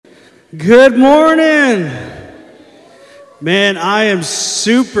Good morning. Man, I am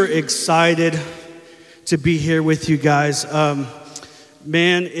super excited to be here with you guys.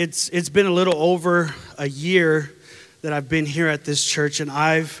 Man, it's been a little over a year that I've been here at this church, and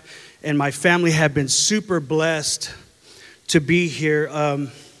I've and my family have been super blessed to be here.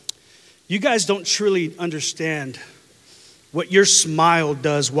 You guys don't truly understand what your smile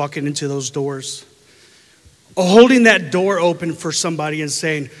does walking into those doors. Holding that door open for somebody and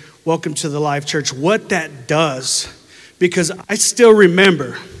saying, "Welcome to the Life Church," what that does. Because I still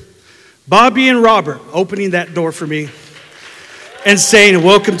remember Bobby and Robert opening that door for me and saying,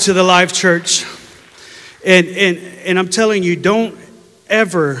 "Welcome to the Life Church." And I'm telling you, don't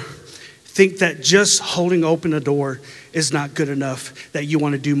ever think that just holding open a door is not good enough, that you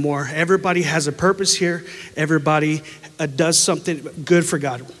want to do more. Everybody has a purpose here. Everybody does something good for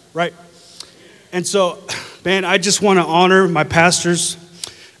God, right? And so, man, I just want to honor my pastors.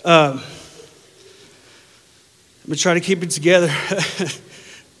 I'm going to try to keep it together.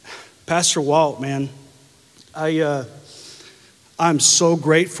 Pastor Walt, man, I'm so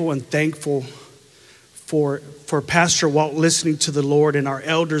grateful and thankful for Pastor Walt listening to the Lord and our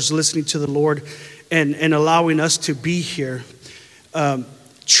elders listening to the Lord and allowing us to be here.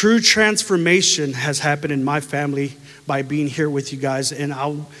 True transformation has happened in my family by being here with you guys, and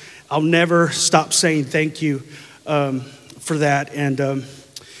I'll never stop saying thank you for that.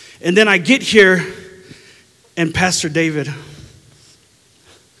 And then I get here, and Pastor David,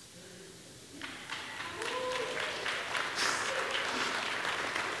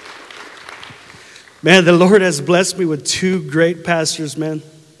 man, the Lord has blessed me with two great pastors, man.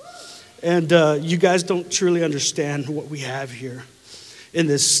 And you guys don't truly understand what we have here in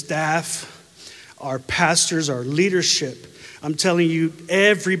this staff, our pastors, our leadership. I'm telling you,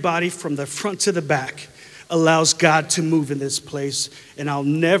 everybody from the front to the back allows God to move in this place. And I'll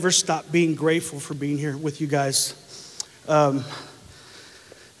never stop being grateful for being here with you guys.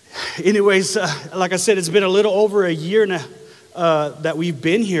 Anyways, like I said, it's been a little over a year now that we've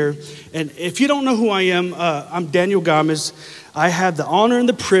been here. And if you don't know who I am, I'm Daniel Gamez. I have the honor and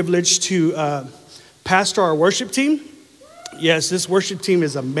the privilege to pastor our worship team. Yes, this worship team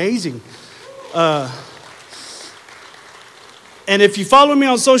is amazing. And if you follow me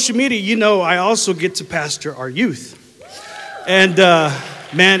on social media, you know I also get to pastor our youth. And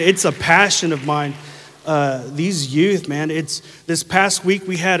man, it's a passion of mine. These youth, man, it's this past week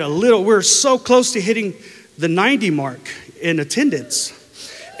we're so close to hitting the 90 mark in attendance.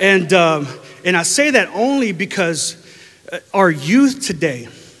 And I say that only because our youth today,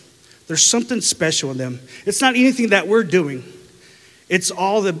 there's something special in them. It's not anything that we're doing. It's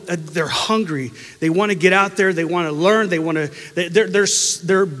all they're hungry. They want to get out there. They want to learn. They're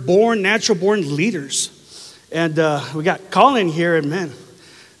natural born leaders. And we got Colin here, and man,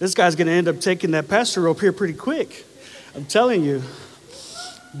 this guy's going to end up taking that pastor rope here pretty quick. I'm telling you.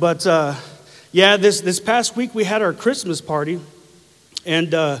 But yeah, this past week we had our Christmas party,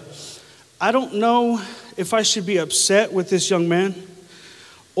 and I don't know if I should be upset with this young man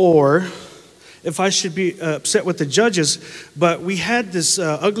or if I should be upset with the judges, but we had this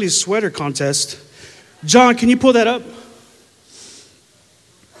ugly sweater contest. John, can you pull that up?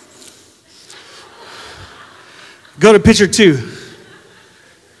 Go to picture 2.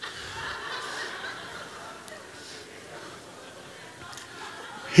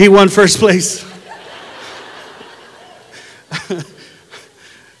 He won first place.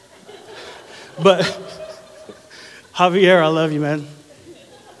 But Javier, I love you, man.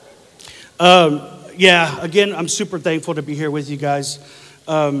 Yeah, again, I'm super thankful to be here with you guys.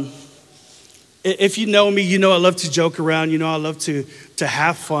 If you know me, you know I love to joke around. You know I love to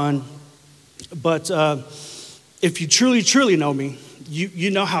have fun. But if you truly, truly know me,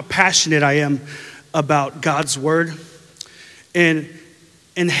 you know how passionate I am about God's word. And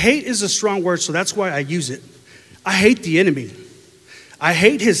hate is a strong word, so that's why I use it. I hate the enemy. I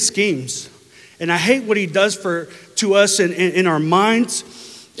hate his schemes. And I hate what he does to us in our minds.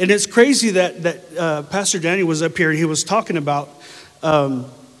 And it's crazy that Pastor Danny was up here and he was talking about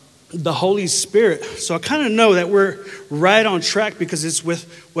the Holy Spirit. So I kind of know that we're right on track because it's with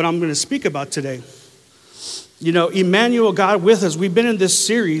what I'm going to speak about today. You know, Emmanuel, God with us. We've been in this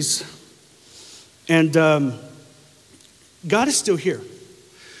series, and God is still here.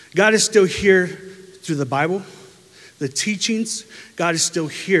 God is still here through the Bible, the teachings. God is still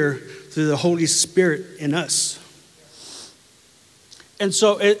here through the Holy Spirit in us. And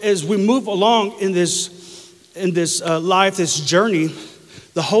so as we move along in this life, this journey,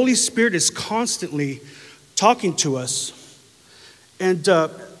 the Holy Spirit is constantly talking to us. And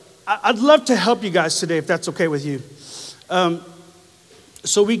I'd love to help you guys today, if that's okay with you.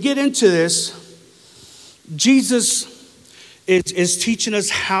 So we get into this. Jesus is teaching us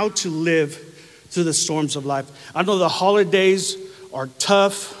how to live through the storms of life. I know the holidays are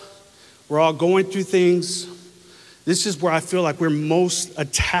tough. We're all going through things. This is where I feel like we're most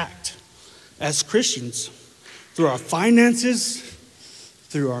attacked as Christians. Through our finances,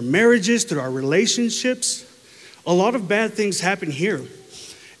 through our marriages, through our relationships. A lot of bad things happen here.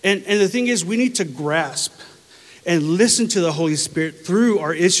 And the thing is, we need to grasp and listen to the Holy Spirit through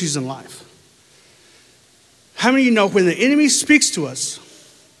our issues in life. How many of you know when the enemy speaks to us,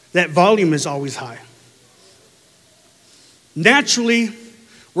 that volume is always high? Naturally,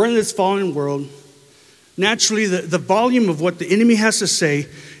 we're in this fallen world. Naturally, the volume of what the enemy has to say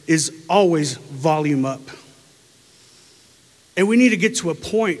is always volume up. And we need to get to a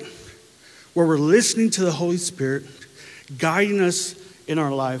point where we're listening to the Holy Spirit, guiding us in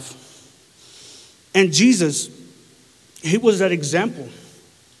our life. And Jesus, he was that example.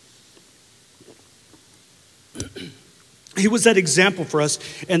 He was that example for us.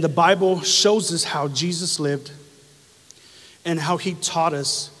 And the Bible shows us how Jesus lived and how he taught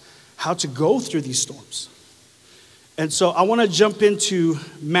us how to go through these storms. And so I want to jump into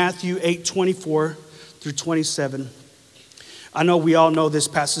Matthew 8:24 through 27. I know we all know this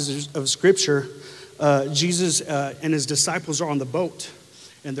passage of Scripture. Jesus and his disciples are on the boat,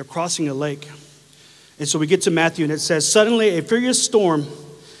 and they're crossing a lake. And so we get to Matthew, and it says, "Suddenly a furious storm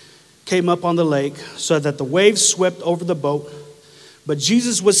came up on the lake, so that the waves swept over the boat. But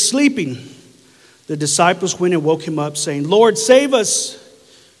Jesus was sleeping. The disciples went and woke him up, saying, 'Lord, save us.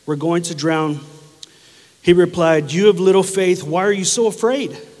 We're going to drown.' He replied, 'You have little faith. Why are you so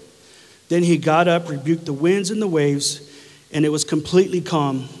afraid?' Then he got up, rebuked the winds and the waves, and it was completely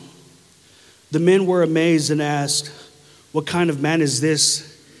calm. The men were amazed and asked, 'What kind of man is this?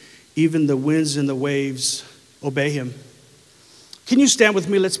 Even the winds and the waves obey him.'" Can you stand with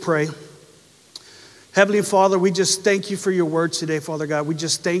me? Let's pray. Heavenly Father, we just thank you for your word today, Father God. We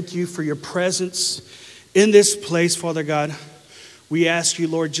just thank you for your presence in this place, Father God. We ask you,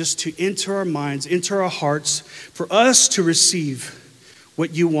 Lord, just to enter our minds, enter our hearts, for us to receive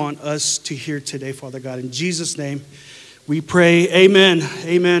what you want us to hear today, Father God. In Jesus' name, we pray, amen,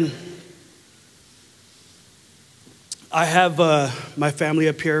 amen. I have my family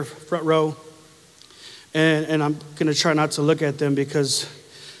up here, front row, and I'm going to try not to look at them because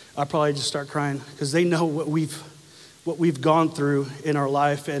I'll probably just start crying because they know what we've gone through in our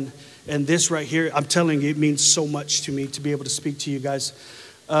life. And this right here, I'm telling you, it means so much to me to be able to speak to you guys.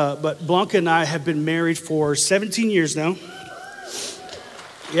 But Blanca and I have been married for 17 years now.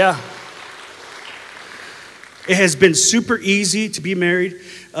 Yeah. It has been super easy to be married.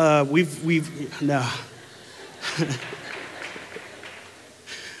 No.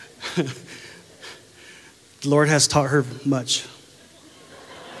 The Lord has taught her much.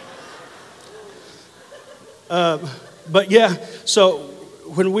 But yeah, so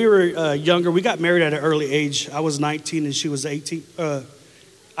when we were younger, we got married at an early age. I was 19 and she was 18.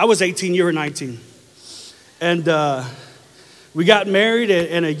 I was 18, you were 19. And we got married,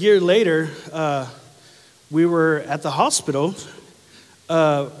 and a year later, we were at the hospital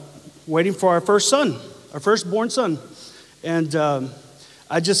waiting for our first son, our firstborn son. And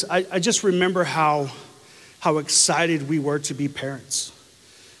I just remember how excited we were to be parents.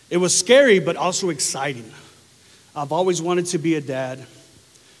 It was scary, but also exciting. I've always wanted to be a dad,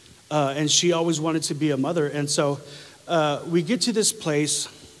 and she always wanted to be a mother. And so we get to this place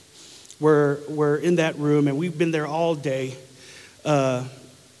where we're in that room, and we've been there all day.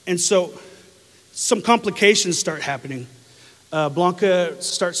 And so some complications start happening. Blanca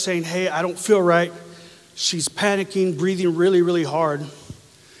starts saying, "Hey, I don't feel right." She's panicking, breathing really, really hard.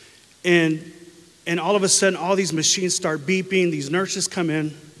 And all of a sudden, all these machines start beeping. These nurses come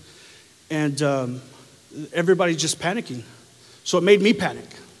in, and everybody's just panicking. So it made me panic.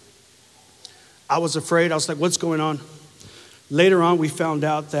 I was afraid. I was like, what's going on? Later on, we found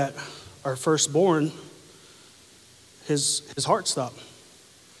out that our firstborn, his heart stopped.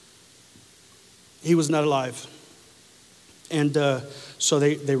 He was not alive. And so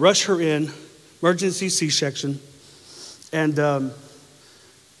they rush her in, emergency C-section. And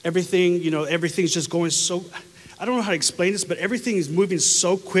everything's just going so, I don't know how to explain this, but everything is moving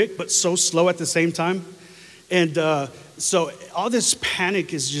so quick, but so slow at the same time. And so all this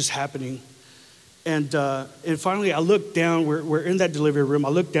panic is just happening. And finally, I look down. We're in that delivery room. I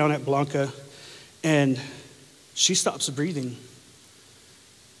look down at Blanca, and she stops breathing.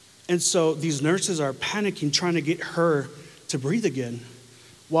 And so these nurses are panicking, trying to get her to breathe again,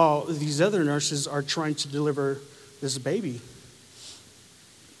 while these other nurses are trying to deliver this baby.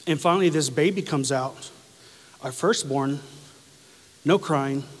 And finally, this baby comes out, our firstborn, no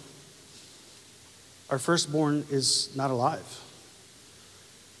crying. Our firstborn is not alive.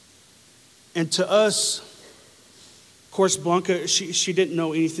 And to us, of course, Blanca, she didn't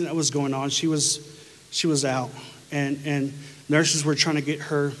know anything that was going on. She was out. And nurses were trying to get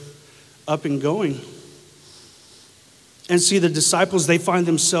her up and going. And see, the disciples, they find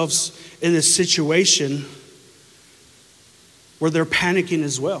themselves in this situation where they're panicking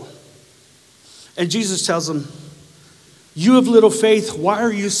as well. And Jesus tells them, "You have little faith, why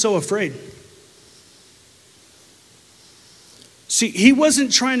are you so afraid?" See, he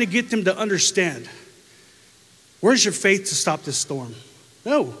wasn't trying to get them to understand, where's your faith to stop this storm?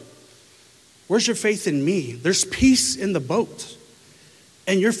 No. Where's your faith in me? There's peace in the boat.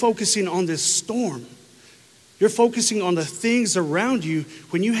 And you're focusing on this storm. You're focusing on the things around you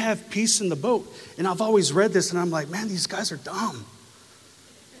when you have peace in the boat. And I've always read this and I'm like, man, these guys are dumb.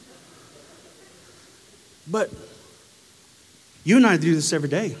 But you and I do this every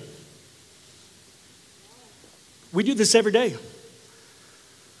day. We do this every day.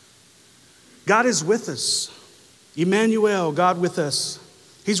 God is with us. Emmanuel, God with us.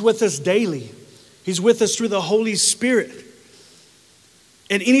 He's with us daily. He's with us through the Holy Spirit.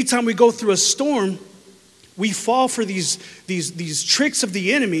 And anytime we go through a storm, we fall for these tricks of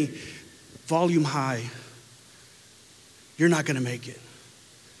the enemy. Volume high. You're not going to make it.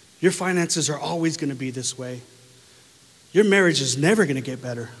 Your finances are always going to be this way. Your marriage is never going to get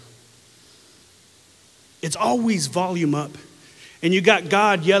better. It's always volume up. And you got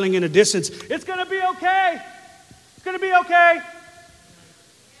God yelling in a distance, "It's going to be okay. It's going to be okay."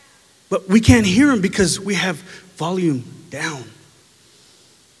 But we can't hear him because we have volume down.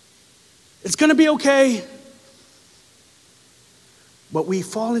 It's going to be okay. But we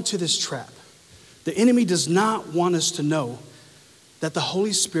fall into this trap. The enemy does not want us to know that the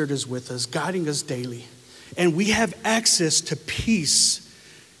Holy Spirit is with us, guiding us daily. And we have access to peace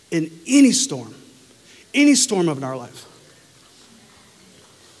in any storm of our life.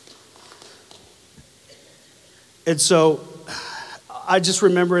 And so I just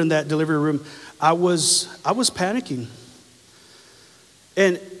remember in that delivery room, I was panicking.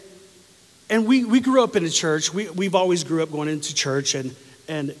 And we grew up in a church. We've always grew up going into church,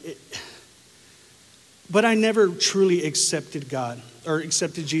 but I never truly accepted God or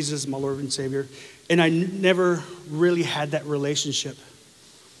accepted Jesus as my Lord and Savior. And I never really had that relationship.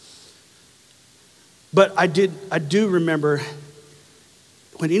 But I do remember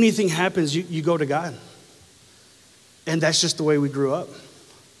when anything happens, you go to God. And that's just the way we grew up.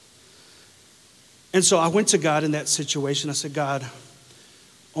 And so I went to God in that situation. I said, "God,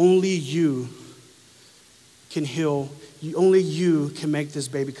 only you can heal. Only you can make this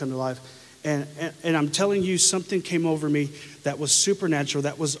baby come to life." And I'm telling you, something came over me that was supernatural,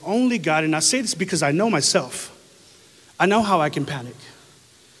 that was only God. And I say this because I know myself. I know how I can panic.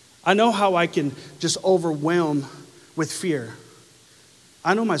 I know how I can just overwhelm with fear.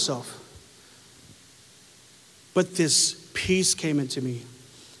 I know myself. But this peace came into me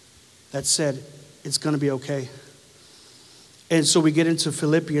that said, it's going to be okay. And so we get into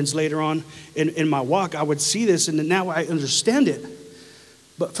Philippians later on in my walk. I would see this, and now I understand it.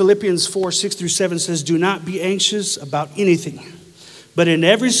 But Philippians 4:6-7 says, "Do not be anxious about anything, but in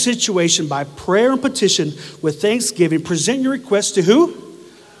every situation, by prayer and petition, with thanksgiving, present your requests to who?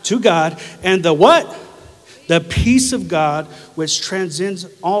 To God. And the what? The peace of God, which transcends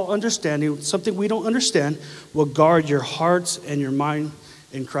all understanding," something we don't understand, "will guard your hearts and your mind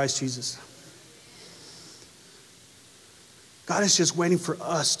in Christ Jesus." God is just waiting for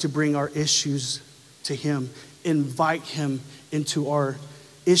us to bring our issues to him, invite him into our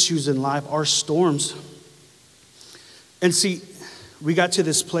issues in life, our storms. And see, we got to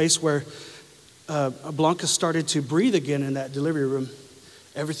this place where Blanca started to breathe again in that delivery room.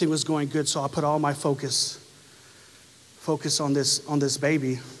 Everything was going good, so I put all my focus on this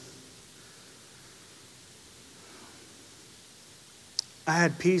baby. I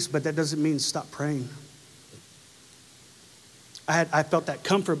had peace, but that doesn't mean stop praying. I felt that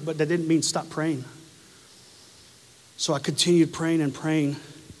comfort, but that didn't mean stop praying. So I continued praying and praying.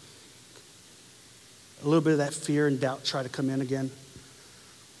 A little bit of that fear and doubt tried to come in again.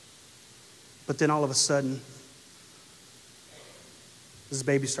 But then all of a sudden, this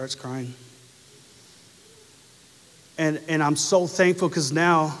baby starts crying. And I'm so thankful because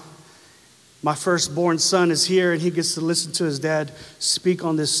now my firstborn son is here and he gets to listen to his dad speak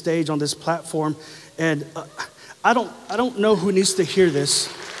on this stage, on this platform. And I don't know who needs to hear this.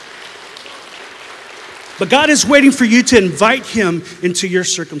 But God is waiting for you to invite him into your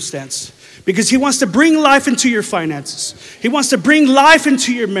circumstance, because he wants to bring life into your finances. He wants to bring life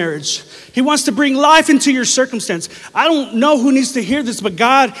into your marriage. He wants to bring life into your circumstance. I don't know who needs to hear this, but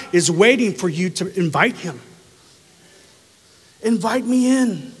God is waiting for you to invite him. Invite me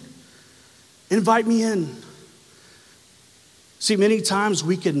in. Invite me in. See, many times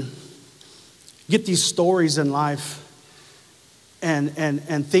we can get these stories in life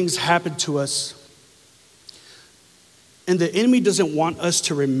and things happen to us. And the enemy doesn't want us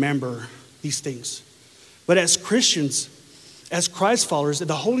to remember these things. But as Christians, as Christ followers,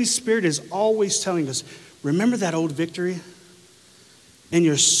 the Holy Spirit is always telling us, remember that old victory? And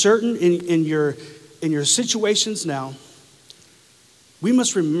you're certain in your situations now, we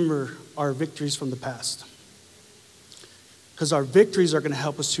must remember our victories from the past. Because our victories are going to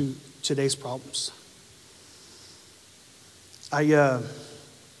help us to today's problems.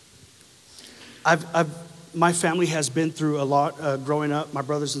 My family has been through a lot growing up, my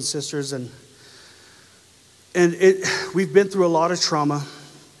brothers and sisters, and we've been through a lot of trauma.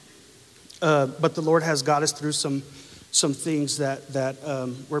 But the Lord has got us through some things that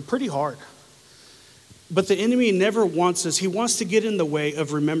were pretty hard. But the enemy never wants us. He wants to get in the way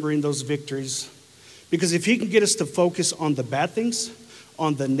of remembering those victories. Because if he can get us to focus on the bad things,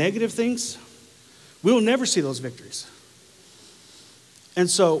 on the negative things, we'll never see those victories. And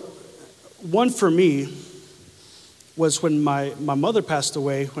so, one for me was when my mother passed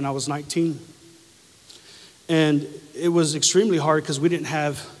away when I was 19. And it was extremely hard because we didn't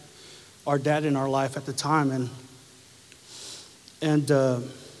have our dad in our life at the time. And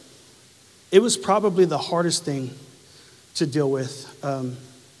it was probably the hardest thing to deal with. And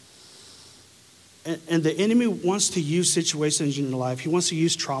the enemy wants to use situations in your life. He wants to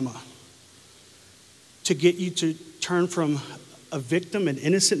use trauma to get you to turn from a victim, an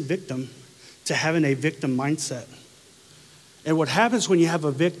innocent victim, to having a victim mindset. And what happens when you have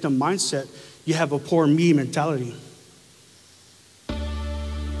a victim mindset, you have a poor me mentality.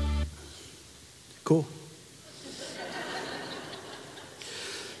 Cool.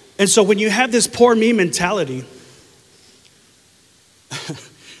 And so when you have this poor me mentality,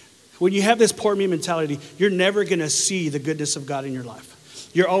 you're never going to see the goodness of God in your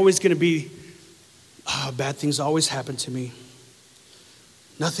life. You're always going to be, bad things always happen to me.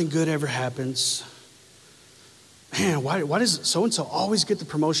 Nothing good ever happens. Man, why does so-and-so always get the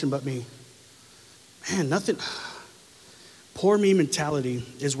promotion but me? Man, nothing. Poor me mentality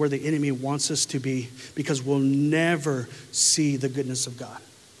is where the enemy wants us to be, because we'll never see the goodness of God.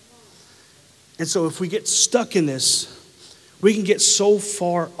 And so if we get stuck in this, we can get so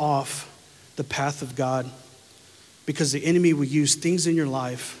far off the path of God, because the enemy will use things in your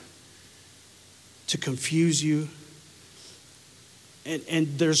life to confuse you.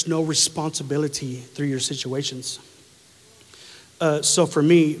 And there's no responsibility through your situations. So for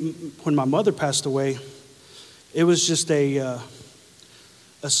me, when my mother passed away, it was just a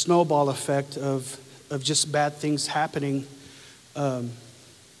snowball effect of just bad things happening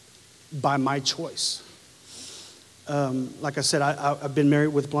by my choice. Like I said, I've been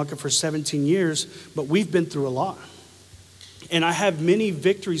married with Blanca for 17 years, but we've been through a lot. And I have many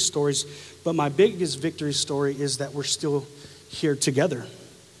victory stories, but my biggest victory story is that we're still here together.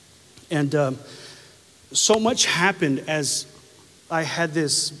 And so much happened as I had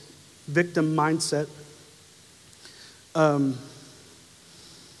this victim mindset.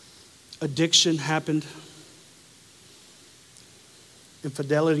 Addiction happened.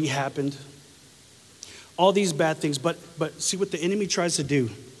 Infidelity happened. All these bad things. But see what the enemy tries to do.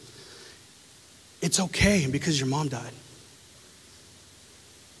 It's okay because your mom died.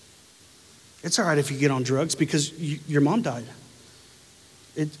 It's all right if you get on drugs because your mom died.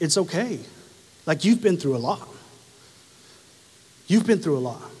 It's okay. Like, you've been through a lot. You've been through a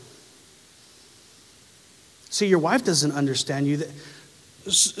lot. See, your wife doesn't understand you.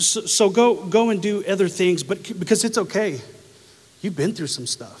 So go and do other things, but because it's okay. You've been through some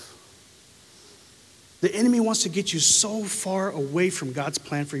stuff. The enemy wants to get you so far away from God's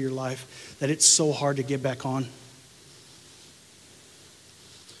plan for your life that it's so hard to get back on.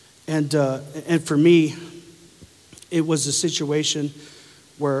 And for me, it was a situation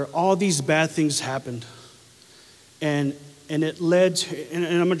where all these bad things happened. And it led to, and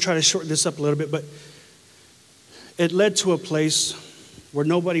I'm going to try to shorten this up a little bit, but it led to a place where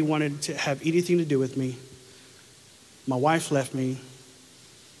nobody wanted to have anything to do with me. My wife left me.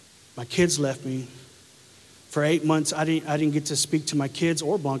 My kids left me. For 8 months, I didn't get to speak to my kids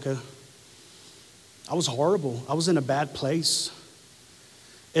or Blanca. I was horrible. I was in a bad place.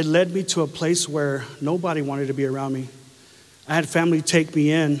 It led me to a place where nobody wanted to be around me. I had family take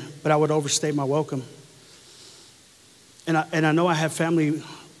me in, but I would overstay my welcome. And I know I have family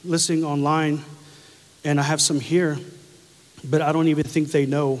listening online, and I have some here, but I don't even think they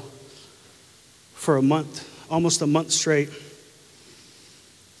know. For a month, almost a month straight,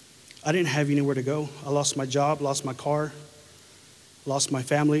 I didn't have anywhere to go. I lost my job, lost my car, lost my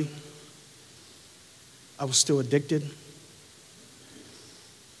family. I was still addicted.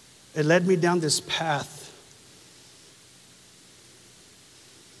 It led me down this path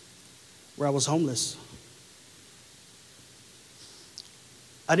where I was homeless.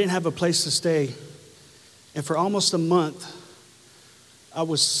 I didn't have a place to stay. And for almost a month, I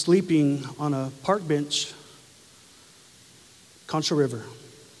was sleeping on a park bench, Contra River.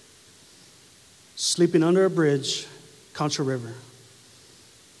 Sleeping under a bridge, Contra River.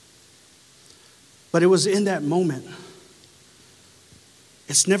 But it was in that moment.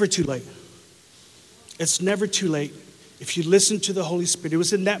 It's never too late. It's never too late. If you listen to the Holy Spirit, it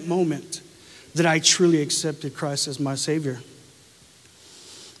was in that moment that I truly accepted Christ as my Savior.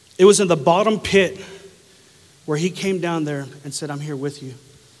 It was in the bottom pit where he came down there and said, I'm here with you.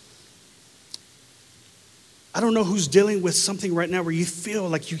 I don't know who's dealing with something right now where you feel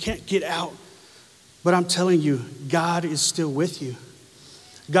like you can't get out. But I'm telling you, God is still with you.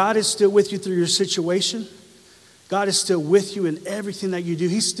 God is still with you through your situation. God is still with you in everything that you do.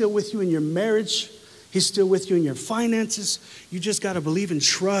 He's still with you in your marriage. He's still with you in your finances. You just got to believe and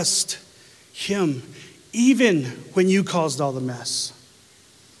trust him, even when you caused all the mess.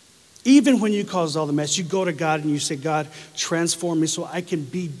 Even when you caused all the mess, you go to God and you say, God, transform me so I can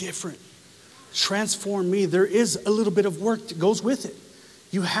be different. Transform me. There is a little bit of work that goes with it.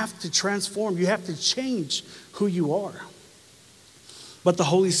 You have to transform. You have to change who you are. But the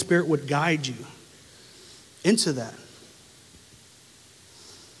Holy Spirit would guide you into that.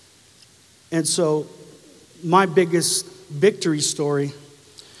 And so my biggest victory story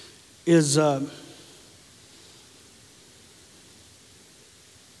is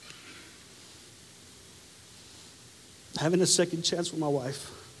having a second chance with my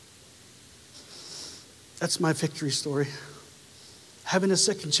wife. That's my victory story. Having a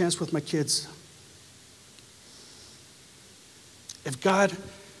second chance with my kids. If God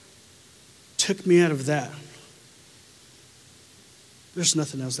took me out of that, there's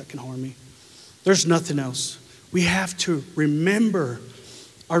nothing else that can harm me. There's nothing else. We have to remember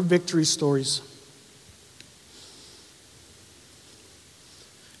our victory stories.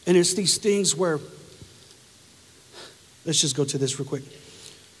 And it's these things where, let's just go to this real quick.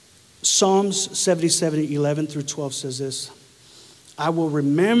 Psalms 77:11 through 12 says this. I will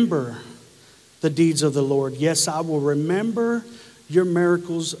remember the deeds of the Lord. Yes, I will remember your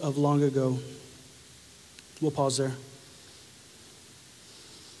miracles of long ago. We'll pause there.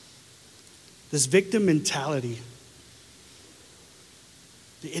 This victim mentality,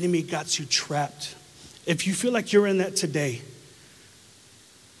 the enemy got you trapped. If you feel like you're in that today,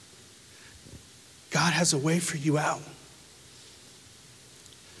 God has a way for you out.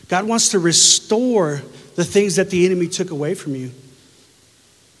 God wants to restore the things that the enemy took away from you.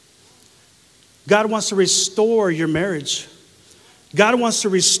 God wants to restore your marriage. God wants to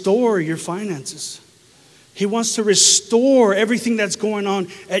restore your finances. He wants to restore everything that's going on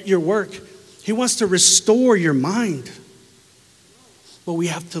at your work. He wants to restore your mind. But we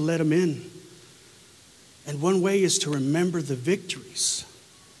have to let him in. And one way is to remember the victories.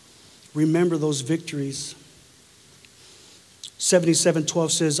 Remember those victories.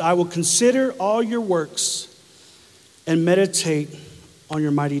 77:12 says, I will consider all your works and meditate on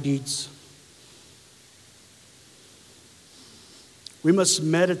your mighty deeds. We must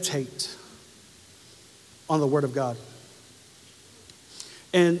meditate on the Word of God.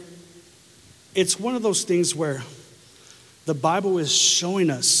 And it's one of those things where the Bible is showing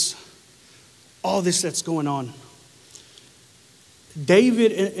us all this that's going on. King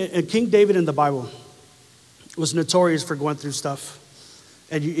David in the Bible was notorious for going through stuff.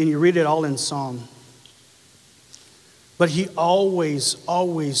 And you read it all in Psalm. But he always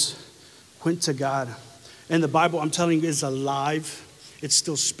went to God. And the Bible, I'm telling you, is alive. It's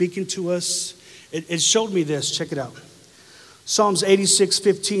still speaking to us. It showed me this. Check it out. Psalms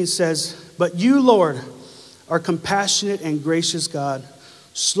 86:15 says, but you, Lord, are compassionate and gracious God,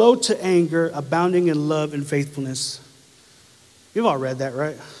 slow to anger, abounding in love and faithfulness. You've all read that,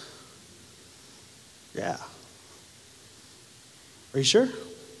 right? Yeah. Are you sure?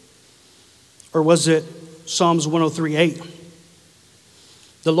 Or was it Psalms 103:8?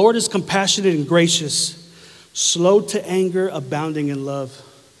 The Lord is compassionate and gracious, slow to anger, abounding in love.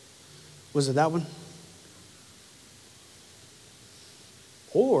 Was it that one?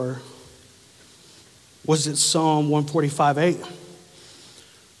 Or was it Psalm 145:8?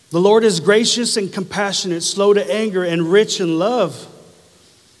 The Lord is gracious and compassionate, slow to anger, and rich in love.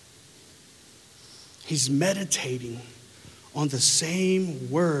 He's meditating on the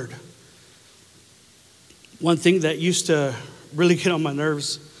same word. One thing that used to really get on my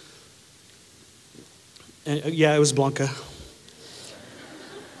nerves, and yeah, it was Blanca.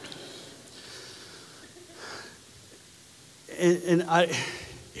 And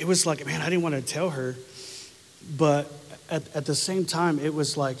it was like, man, I didn't want to tell her, but at the same time, it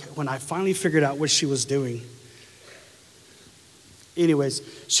was like when I finally figured out what she was doing. Anyways,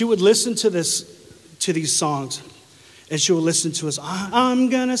 she would listen to these songs, and she would listen to us. I'm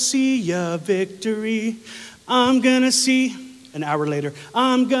gonna see your victory. I'm gonna see. An hour later,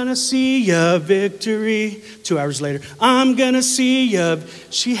 I'm gonna see your victory. 2 hours later, I'm gonna see your.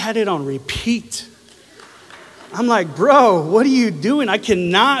 She had it on repeat. I'm like, bro, what are you doing? I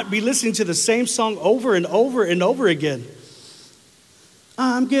cannot be listening to the same song over and over and over again.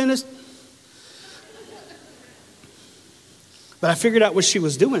 I'm gonna. But I figured out what she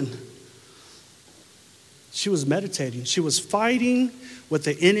was doing. She was meditating. She was fighting what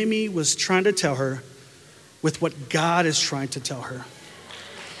the enemy was trying to tell her with what God is trying to tell her.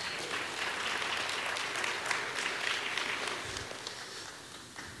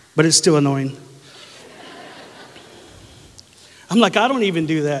 But it's still annoying. I'm like, I don't even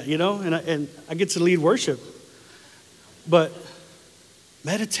do that, and I get to lead worship. But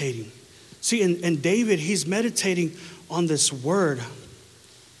meditating. See, and David, he's meditating on this word.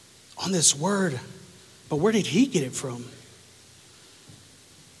 But where did he get it from?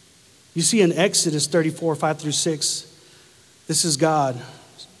 You see in Exodus 34, 5-6, this is God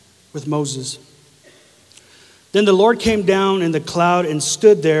with Moses. Then the Lord came down in the cloud and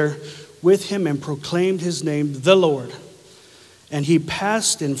stood there with him and proclaimed his name, the Lord. And he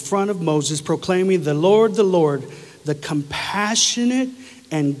passed in front of Moses, proclaiming, the Lord, the compassionate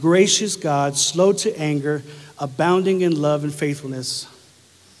and gracious God, slow to anger, abounding in love and faithfulness.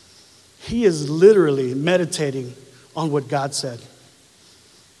 He is literally meditating on what God said.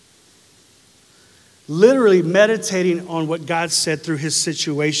 Literally meditating on what God said through his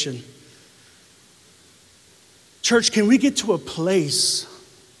situation. Church, can we get to a place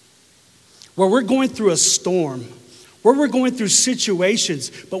where we're going through a storm, where we're going through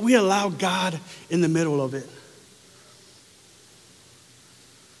situations, but we allow God in the middle of it?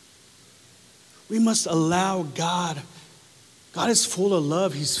 We must allow God. God is full of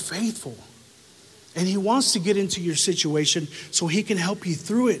love. He's faithful. And he wants to get into your situation so he can help you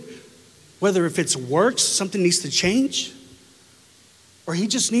through it. Whether if it's works, something needs to change, or he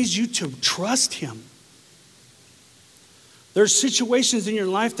just needs you to trust him. There's situations in your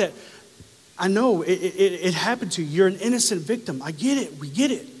life that I know it happened to you. You're an innocent victim. I get it. We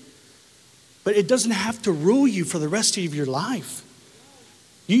get it. But it doesn't have to rule you for the rest of your life.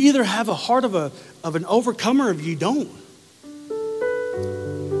 You either have a heart of an overcomer or you don't.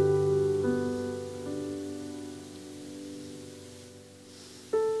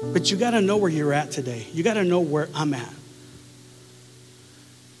 But you got to know where you're at today. You got to know where I'm at.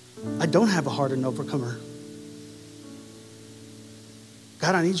 I don't have a heart of an overcomer.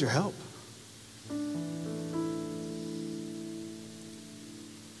 God, I need your help.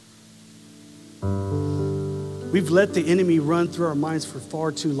 We've let the enemy run through our minds for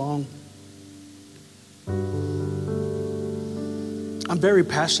far too long. I'm very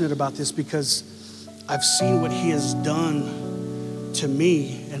passionate about this because I've seen what he has done to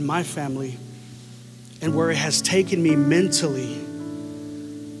me and my family, and where it has taken me mentally.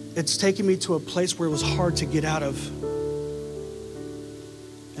 It's taken me to a place where it was hard to get out of.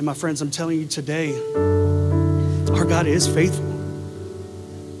 And my friends, I'm telling you today, our God is faithful.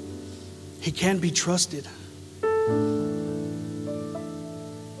 He can be trusted.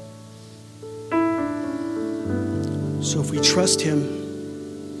 So if we trust him,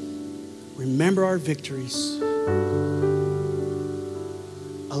 remember our victories,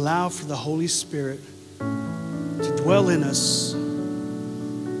 allow for the Holy Spirit to dwell in us,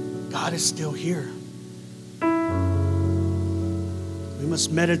 God is still here. We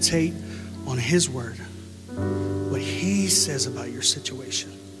must meditate on his word, what he says about your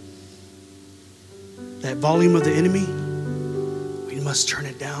situation. That volume of the enemy, we must turn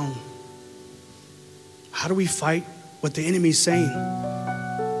it down. How do we fight what the enemy is saying?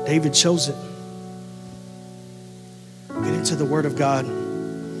 David chose it. Get into the word of God.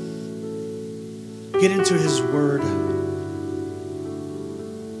 Get into his word.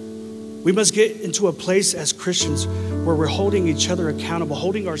 We must get into a place as Christians where we're holding each other accountable,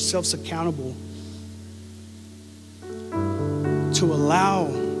 holding ourselves accountable to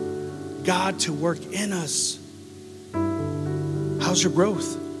allow God to work in us. How's your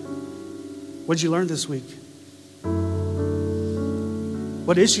growth? What'd you learn this week?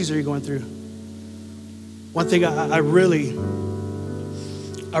 What issues are you going through? One thing I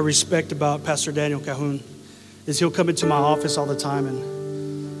respect about Pastor Daniel Cahoon is he'll come into my office all the time and,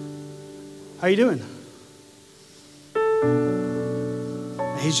 how you doing?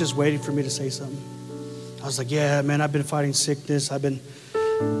 And he's just waiting for me to say something. I was like, yeah, man, I've been fighting sickness. I've been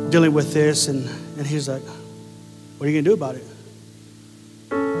dealing with this. And he's like, what are you going to do about it?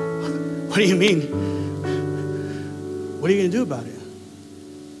 What do you mean? What are you going to do about it?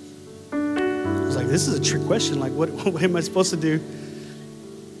 I was like, this is a trick question. Like, what am I supposed to do?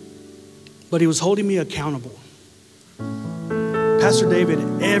 But he was holding me accountable. Pastor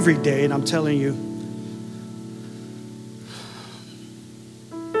David, every day, and I'm telling you,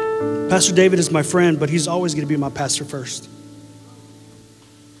 Pastor David is my friend, but he's always going to be my pastor first.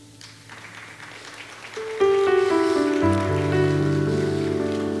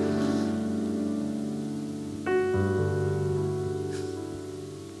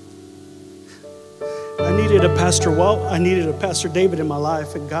 I needed a Pastor David in my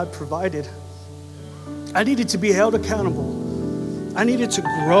life, and God provided. I needed to be held accountable. I needed to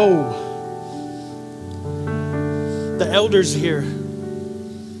grow. The elders here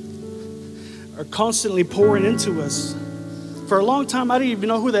are constantly pouring into us. For a long time, I didn't even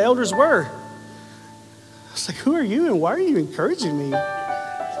know who the elders were. I was like, who are you and why are you encouraging me?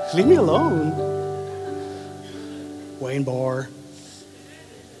 Leave me alone. Wayne Barr.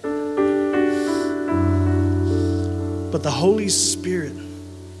 But the Holy Spirit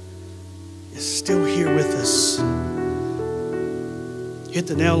is still here with us. Hit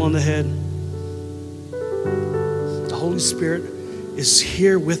the nail on the head. The Holy Spirit is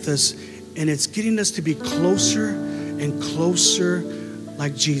here with us, and it's getting us to be closer and closer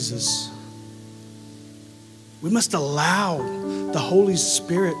like Jesus. We must allow the Holy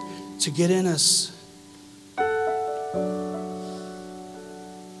Spirit to get in us.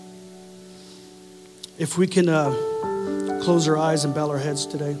 If we can close our eyes and bow our heads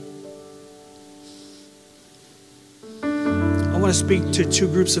today. I want to speak to two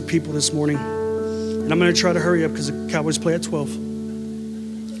groups of people this morning. And I'm going to try to hurry up because the Cowboys play at 12.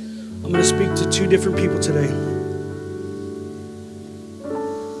 I'm going to speak to two different people today.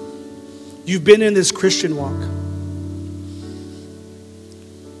 You've been in this Christian walk.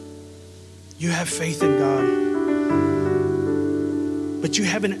 You have faith in God. But you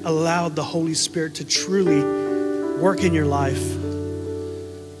haven't allowed the Holy Spirit to truly work in your life.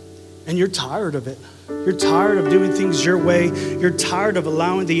 And you're tired of it. You're tired of doing things your way. You're tired of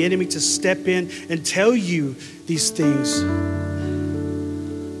allowing the enemy to step in and tell you these things.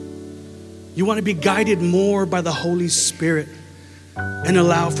 You want to be guided more by the Holy Spirit and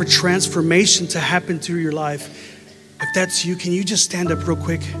allow for transformation to happen through your life. If that's you, can you just stand up real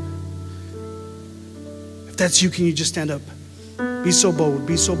quick? If that's you, can you just stand up? Be so bold.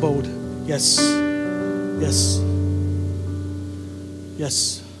 Be so bold. Yes. Yes.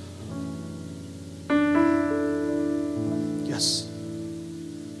 Yes. Yes.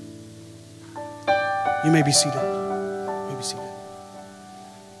 You may be seated. You may be seated.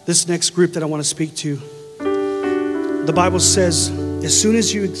 This next group that I want to speak to, the Bible says, as soon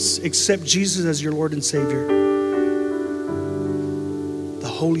as you accept Jesus as your Lord and Savior, the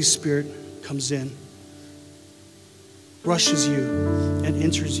Holy Spirit comes in, rushes you, and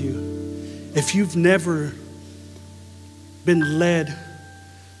enters you. If you've never been led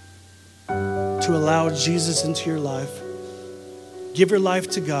to allow Jesus into your life, give your life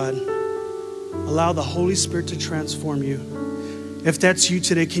to God. Allow the Holy Spirit to transform you. If that's you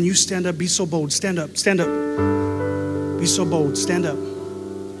today, can you stand up? Be so bold. Stand up. Stand up. Be so bold. Stand up.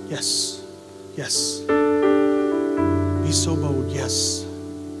 Yes. Yes. Be so bold. Yes.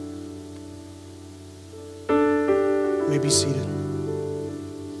 You may be seated.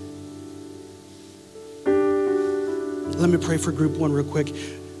 Let me pray for group one real quick.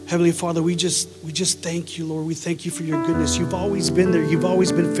 Heavenly Father, we just thank you, Lord. We thank you for your goodness. You've always been there. You've always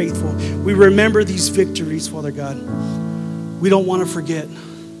been faithful. We remember these victories, Father God. We don't want to forget.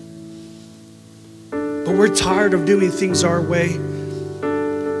 But we're tired of doing things our way.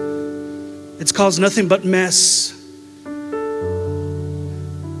 It's caused nothing but mess.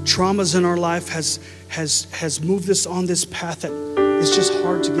 Traumas in our life has moved us on this path that is just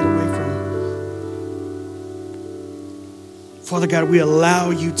hard to get away from. Father God, we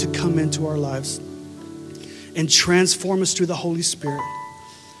allow you to come into our lives and transform us through the Holy Spirit.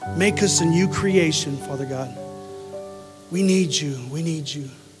 Make us a new creation, Father God. We need you. We need you.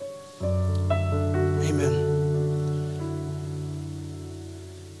 Amen.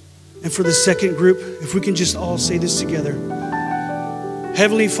 And for the second group, if we can just all say this together.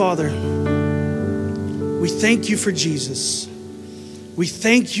 Heavenly Father, We thank you for Jesus. We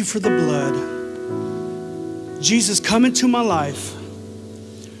thank you for the blood. Jesus, come into my life.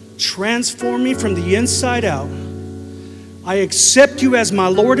 Transform me from the inside out. I accept you as my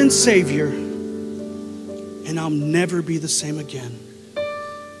Lord and Savior, and I'll never be the same again.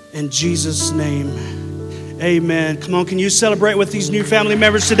 In Jesus' name, amen. Come on, can you celebrate with these new family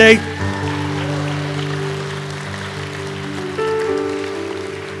members today?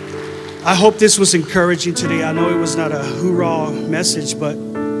 I hope this was encouraging today. I know it was not a hoorah message, but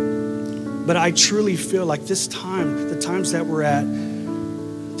I truly feel like this time, the times that we're at,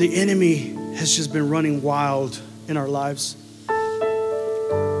 the enemy has just been running wild in our lives.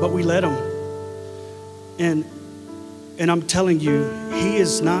 But we let him. And I'm telling you, he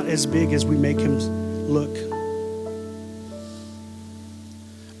is not as big as we make him look.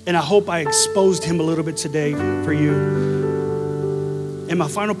 And I hope I exposed him a little bit today for you. And my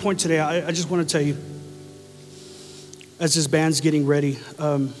final point today, I just want to tell you, as this band's getting ready,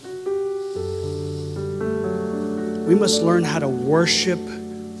 we must learn how to worship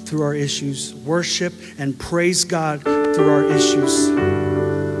through our issues. Worship and praise God through our issues.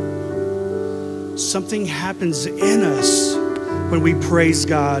 Something happens in us when we praise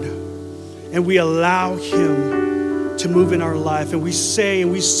God and we allow him to move in our life, and we say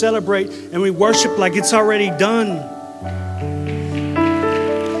and we celebrate and we worship like it's already done.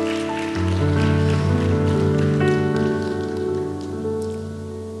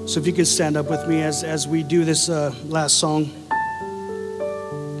 So if you can stand up with me as we do this last song.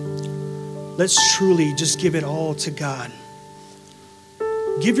 Let's truly just give it all to God.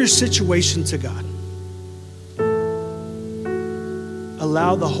 Give your situation to God.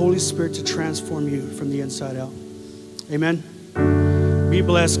 Allow the Holy Spirit to transform you from the inside out. Amen. Be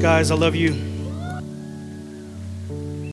blessed, guys. I love you.